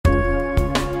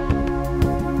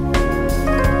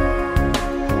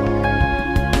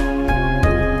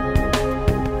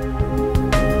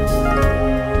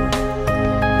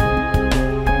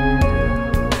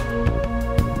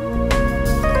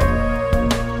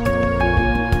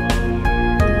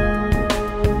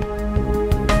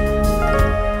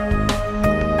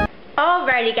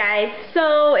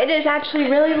it is actually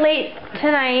really late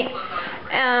tonight.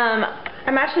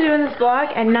 I'm actually doing this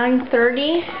vlog at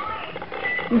 9:30,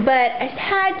 but I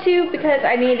had to because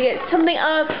I need to get something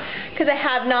up because I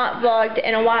have not vlogged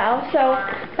in a while. So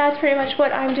that's pretty much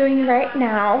what I'm doing right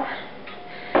now.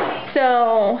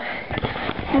 So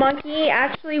Monkey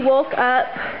actually woke up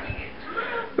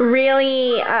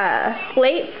really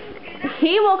late.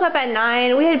 He woke up at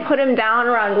 9. We had put him down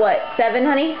around what, 7,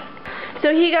 honey?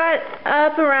 So he got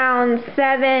up around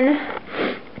 7,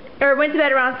 or went to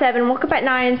bed around 7, woke up at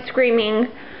 9 screaming.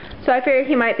 So I figured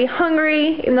he might be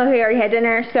hungry, even though he already had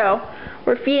dinner. So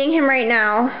we're feeding him right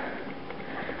now.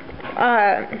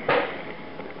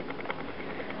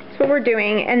 That's what we're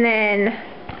doing. And then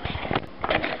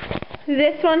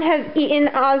this one has eaten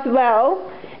as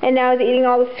well, and now is eating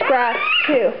all the scraps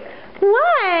too.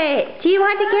 What? Do you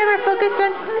want the camera focused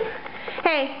on?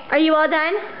 Hey, are you all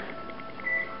done?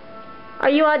 Are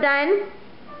you all done?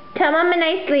 Tell Mama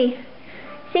nicely.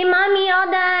 Say, Mommy, all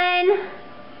done.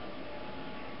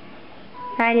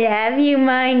 I love you,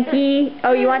 Monkey.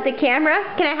 Oh, you want the camera?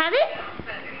 Can I have it?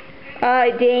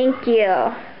 Oh, thank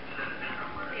you.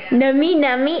 Nummy,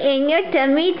 nummy in your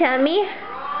tummy, tummy.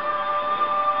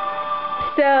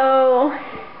 So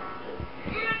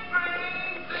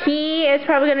he is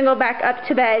probably going to go back up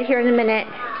to bed here in a minute.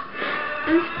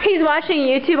 He's watching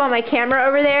YouTube on my camera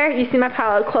over there. You see my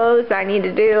pile of clothes that I need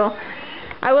to do.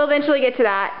 I will eventually get to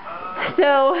that.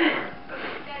 So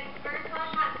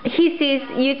he sees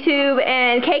YouTube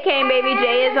and KK and Baby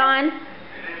J is on.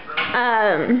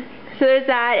 So there's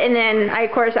that, and then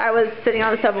of course I was sitting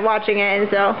on the sofa watching it, and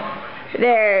so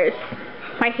there's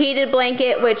my heated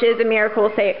blanket, which is a miracle.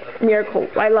 Say miracle.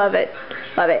 I love it.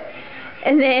 Love it.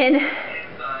 And then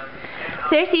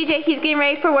there's CJ. He's getting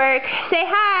ready for work. Say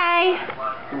hi.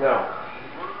 No.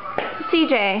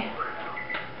 CJ.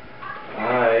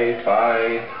 Hi.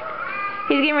 Bye.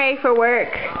 He's getting ready for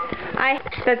work.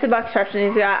 That's a box option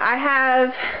he's got. I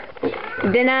have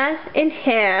dinner in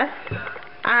here.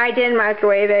 I didn't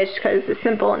microwave it because it's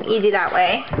simple and easy that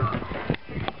way.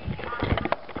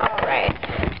 Alright.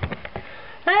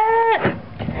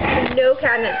 No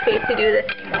cabinet space to do this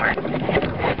anymore.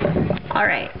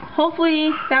 Alright.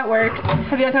 Hopefully that works.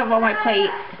 Have you guys have on my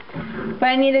plate? But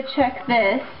I need to check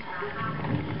this.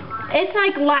 It's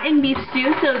like Latin beef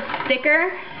stew, so it's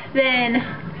thicker than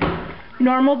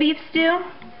normal beef stew,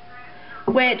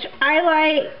 which I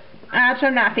like. Actually,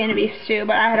 I'm not a fan of beef stew,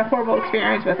 but I had a horrible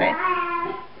experience with it,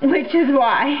 which is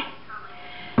why.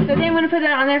 So then I'm going to put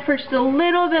that on there for just a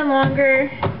little bit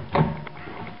longer,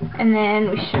 and then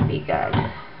we should be good.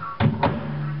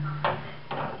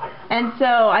 And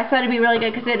so I thought it'd be really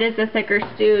good because it is a thicker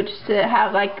stew, just to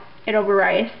have like it over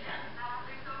rice.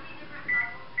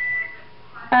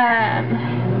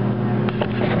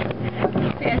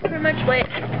 That's pretty much what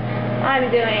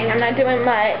I'm doing. I'm not doing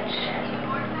much.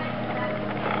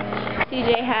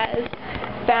 CJ has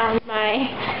found my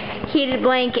heated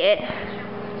blanket.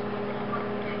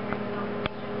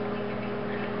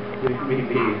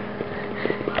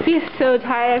 He's so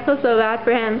tired. I feel so bad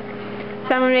for him.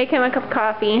 So I'm going to make him a cup of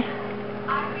coffee.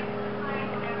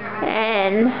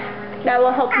 And that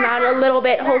will help him out a little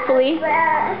bit, hopefully.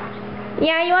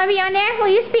 Yeah, you want to be on there? Will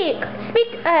you speak?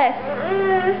 Speak to us.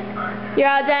 You're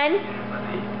all done?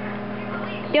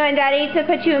 You want Daddy to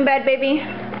put you in bed, baby?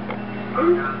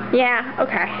 Yeah,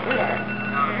 okay.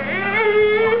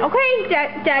 Okay,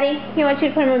 Daddy, he wants you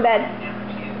to put him in bed.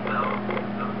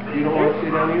 You don't want to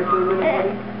sit down here for a minute, buddy?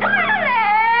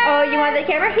 Oh, you want the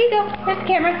camera? Here you go. Here's the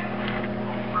camera.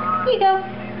 Here you go.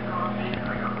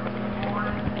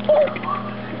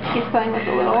 She's playing with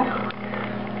the little...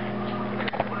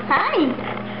 Hi.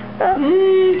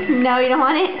 No, you don't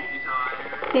want it?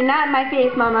 See, not in my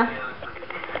face, Mama.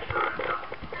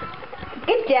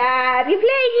 Good job. You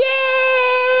played.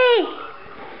 Yay!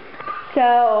 So,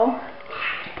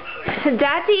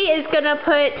 Daddy is going to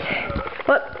put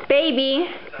Baby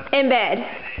in bed.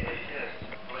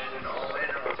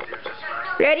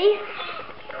 Ready?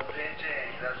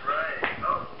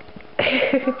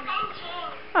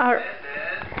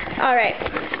 Alright.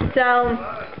 So,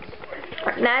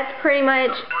 that's pretty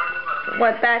much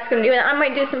what that's going to do. And I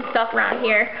might do some stuff around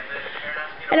here.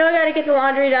 I know I got to get the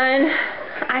laundry done.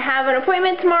 I have an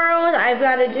appointment tomorrow that I've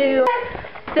got to do.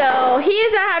 So he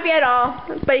is not happy at all,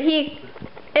 but he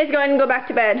is going to go back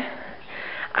to bed.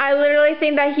 I literally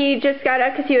think that he just got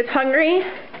up because he was hungry.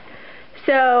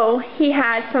 So he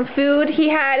had some food. He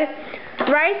had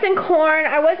rice and corn.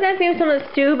 I was going to feed him some of the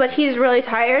stew, but he's really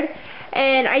tired.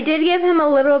 And I did give him a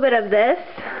little bit of this.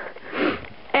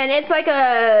 And it's like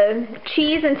a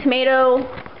cheese and tomato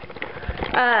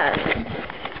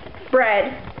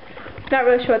bread. Not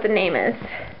really sure what the name is.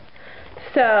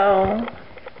 So,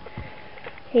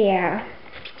 yeah.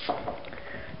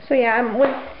 So yeah,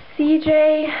 when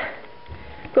CJ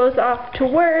goes off to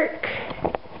work,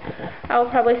 I'll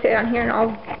probably sit down here and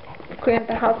I'll clean up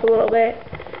the house a little bit.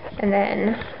 And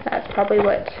then that's probably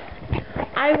what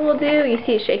I will do. You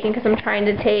see it shaking because I'm trying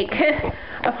to take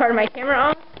a part of my camera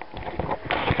off.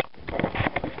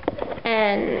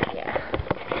 And yeah,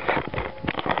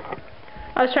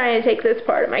 I was trying to take this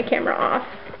part of my camera off,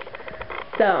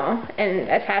 so, and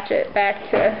attach it back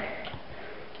to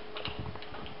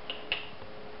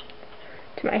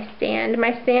my stand.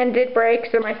 My stand did break,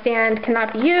 so my stand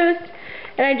cannot be used,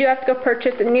 and I do have to go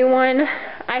purchase a new one.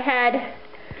 I had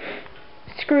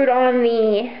screwed on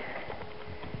the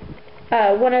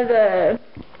one of the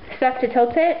stuff to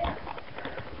tilt it.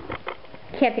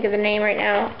 Can't think of the name right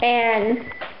now. And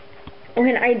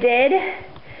when I did,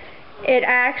 it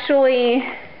actually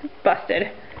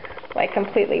busted, like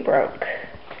completely broke.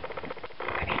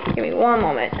 Okay, give me one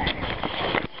moment.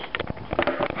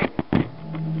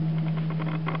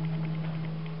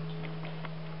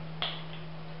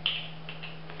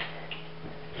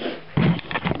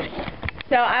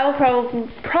 So I will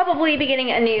probably be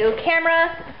getting a new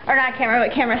camera, or not camera,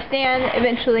 but camera stand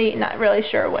eventually, not really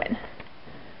sure when.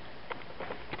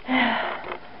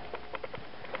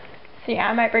 So yeah,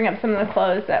 I might bring up some of the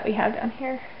clothes that we have down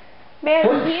here. Man,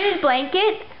 the heated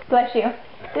blanket, bless you,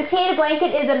 this heated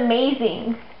blanket is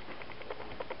amazing.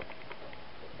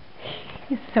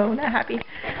 He's so not happy.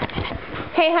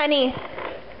 Hey honey.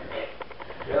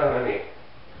 Yeah, honey.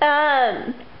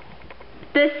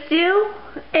 The stew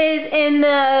is in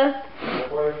the,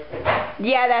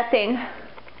 yeah, that thing.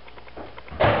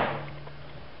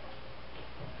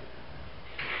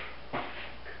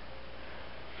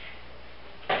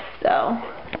 So,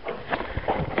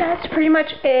 that's pretty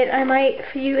much it. I might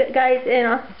fill you guys in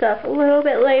on stuff a little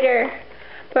bit later,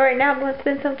 but right now I'm going to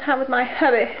spend some time with my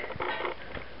hubby.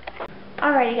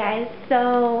 Alrighty guys,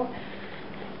 so,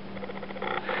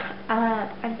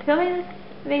 I'm filming this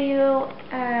video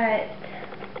at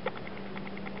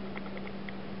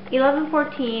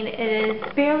 11:14. It is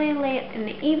fairly late in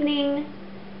the evening,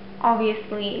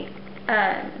 obviously.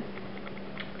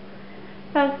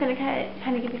 So I was going to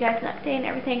kind of give you guys an update and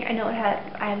everything. I know I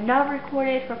have not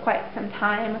recorded for quite some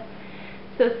time,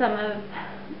 so some of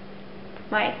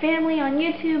my family on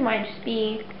YouTube might just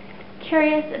be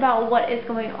curious about what is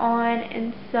going on,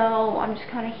 and so I'm just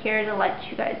kind of here to let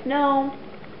you guys know.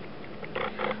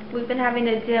 We've been having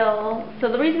to deal, so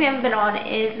the reason we haven't been on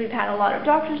is we've had a lot of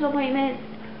doctor's appointments.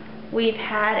 We've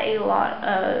had a lot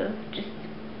of just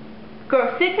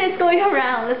gross sickness going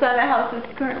around. That's why my house is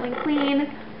currently clean.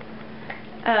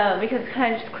 Because it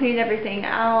kind of just cleaned everything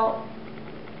out,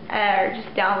 or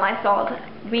just down Lysol.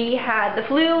 We had the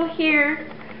flu here,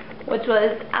 which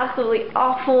was absolutely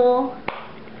awful.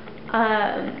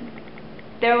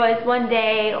 There was one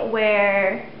day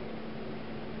where,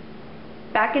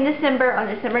 back in December, on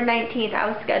December 19th, I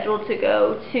was scheduled to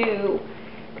go to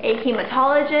a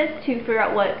hematologist to figure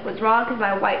out what was wrong, because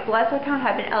my white blood cell count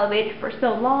had been elevated for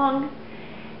so long.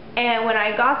 And when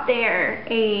I got there,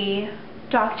 a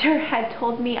doctor had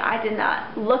told me I did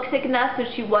not look sick enough, so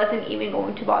she wasn't even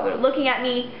going to bother looking at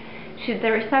me. She sent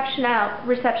the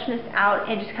receptionist out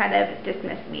and just kind of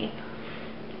dismissed me.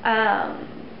 I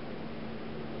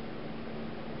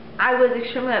was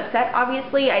extremely upset,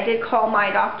 obviously. I did call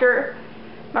my doctor,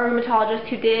 my rheumatologist,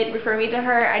 who did refer me to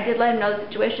her. I did let him know the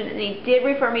situation, and he did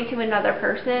refer me to another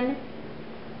person.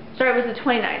 Sorry, it was the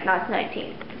 29th, not the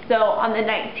 19th. So on the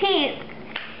 19th,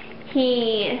 let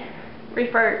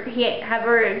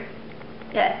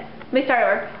me start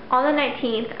over. On the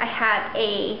 19th, I have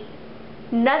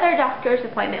another doctor's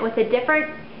appointment with a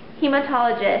different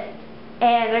hematologist,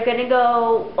 and they're going to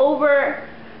go over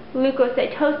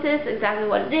leukocytosis, exactly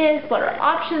what it is, what our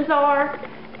options are,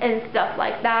 and stuff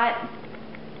like that.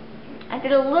 I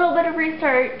did a little bit of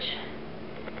research.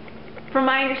 From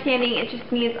my understanding, it just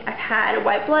means I've had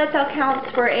white blood cell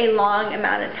counts for a long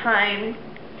amount of time,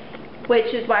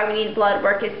 which is why we need blood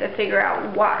work, is to figure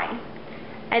out why.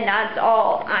 And that's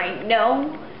all I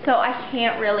know, so I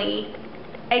can't really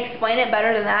explain it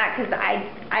better than that, because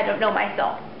I don't know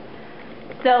myself.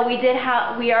 So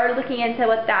we are looking into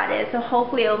what that is, so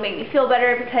hopefully it will make me feel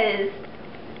better, because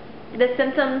the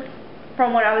symptoms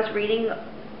from what I was reading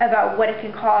about what it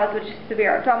can cause, which is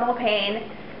severe abdominal pain,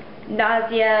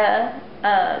 nausea,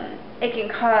 it can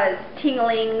cause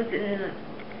tinglings in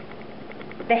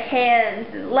the hands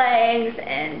and legs,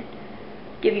 and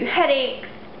give you headaches,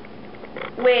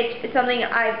 which is something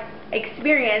I've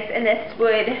experienced, and this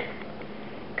would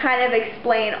kind of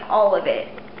explain all of it.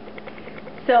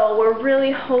 So we're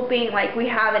really hoping, like, we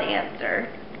have an answer.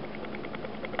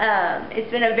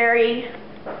 It's been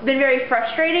very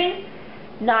frustrating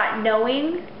not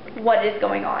knowing what is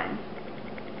going on.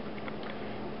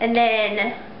 And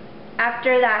then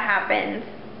after that happened,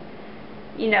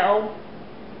 you know,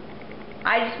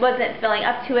 I just wasn't feeling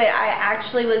up to it. I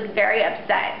actually was very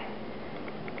upset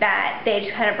that they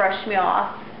just kind of brushed me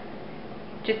off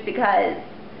just because.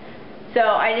 So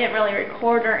I didn't really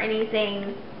record or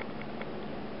anything.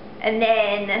 And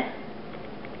then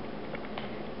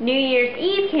New Year's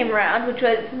Eve came around, which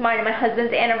was mine and my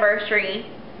husband's anniversary.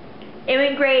 It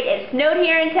went great. It snowed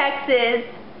here in Texas,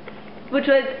 which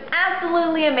was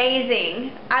absolutely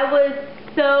amazing. I was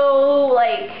so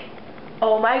like,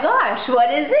 oh my gosh,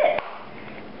 what is this?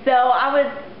 So I was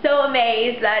so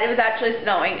amazed that it was actually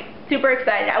snowing. Super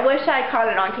excited. I wish I caught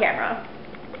it on camera.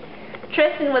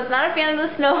 Tristan was not a fan of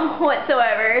the snow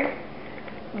whatsoever,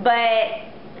 but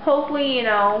hopefully, you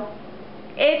know,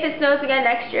 if it snows again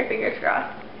next year, fingers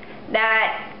crossed,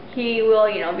 that he will,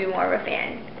 you know, be more of a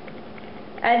fan.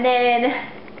 And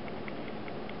then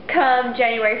come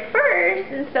January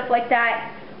 1st and stuff like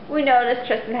that, we noticed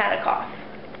Tristan had a cough.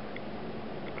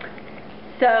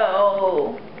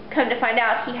 So come to find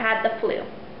out, he had the flu.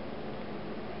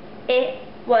 It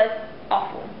was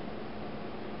awful.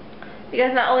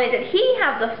 Because not only did he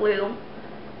have the flu,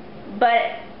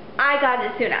 but I got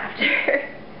it soon after.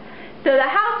 So the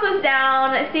house was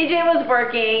down, CJ was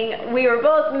working, we were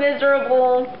both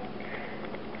miserable,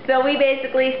 so we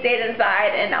basically stayed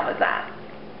inside, and that was that.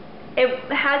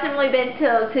 It hasn't really been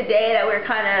till today that we're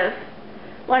kind of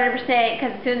 100%,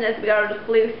 because as soon as we got over the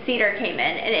flu, Cedar came in.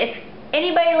 And if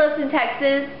anybody lives in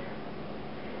Texas,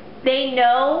 they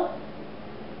know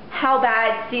how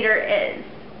bad Cedar is.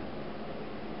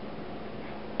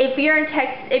 If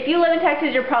you live in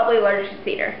Texas, you're probably allergic to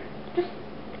cedar.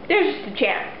 There's just a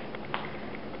chance.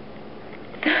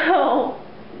 So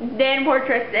then poor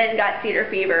Tristan got cedar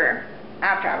fever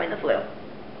after having the flu.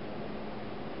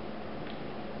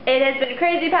 It has been a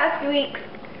crazy past few weeks.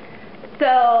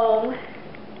 So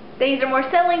things are more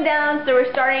settling down, so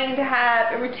we're starting to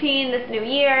have a routine this new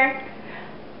year.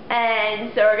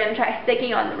 And so we're going to try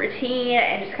sticking on the routine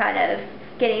and just kind of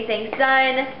getting things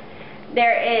done.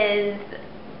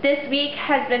 This week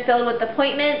has been filled with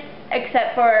appointments,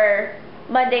 except for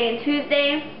Monday and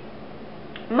Tuesday.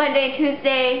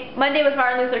 Monday was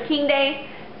Martin Luther King Day,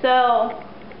 so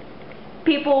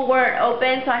people weren't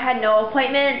open, so I had no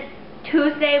appointments.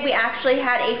 Tuesday, we actually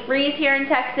had a freeze here in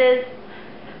Texas,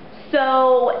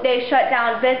 so they shut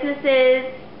down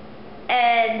businesses,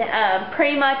 and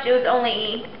pretty much it was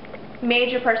only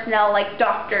major personnel like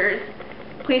doctors,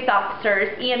 police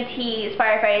officers, EMTs,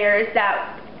 firefighters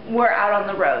that were out on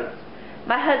the roads.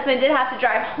 My husband did have to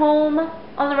drive home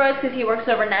on the roads because he works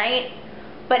overnight,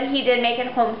 but he did make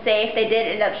it home safe. They did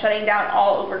end up shutting down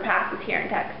all overpasses here in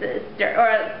Texas, or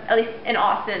at least in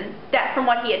Austin, that from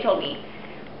what he had told me.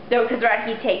 Though, because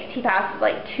he passes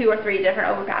like 2 or 3 different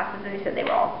overpasses, and he said they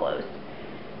were all closed.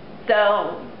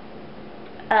 So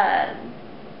that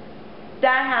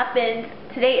happened.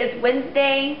 Today is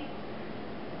Wednesday,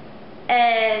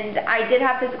 and I did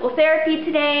have physical therapy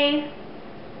today.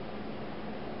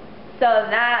 So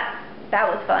that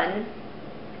was fun.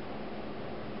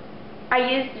 I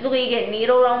usually get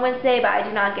needled on Wednesday, but I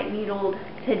did not get needled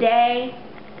today.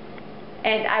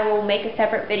 And I will make a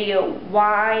separate video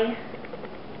why,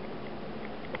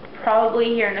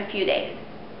 probably here in a few days.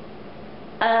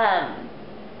 I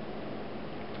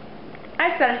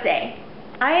just gotta say,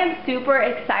 I am super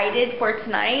excited for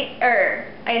tonight, or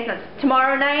I guess not,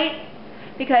 tomorrow night,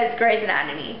 because Grey's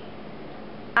Anatomy.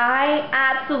 I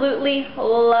absolutely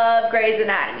love Grey's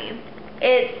Anatomy.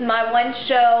 It's my one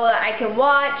show that I can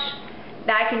watch,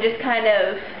 that I can just kind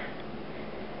of,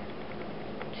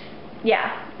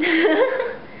 yeah.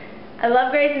 I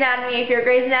love Grey's Anatomy. If you're a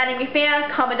Grey's Anatomy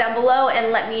fan, comment down below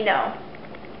and let me know.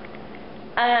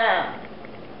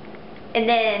 And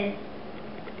then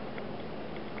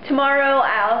tomorrow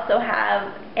I also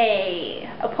have a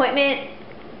appointment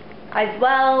as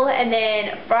well, and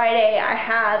then Friday I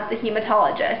have the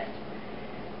hematologist.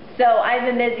 So I've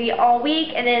been busy all week,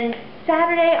 and then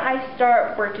Saturday I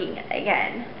start working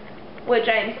again, which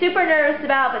I'm super nervous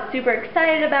about but super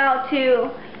excited about too,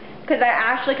 because I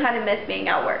actually kind of miss being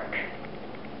at work.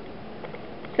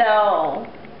 So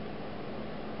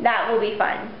that will be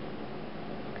fun.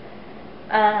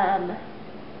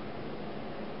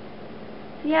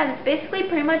 So yeah, that's basically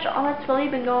pretty much all that's really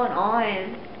been going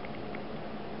on.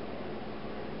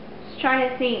 Just trying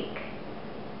to think.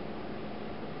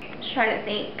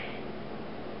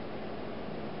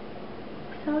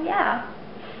 So yeah.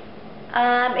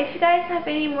 If you guys have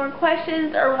any more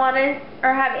questions or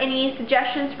have any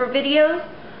suggestions for videos,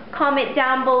 comment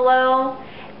down below,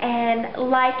 and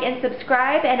like and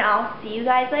subscribe, and I'll see you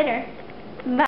guys later.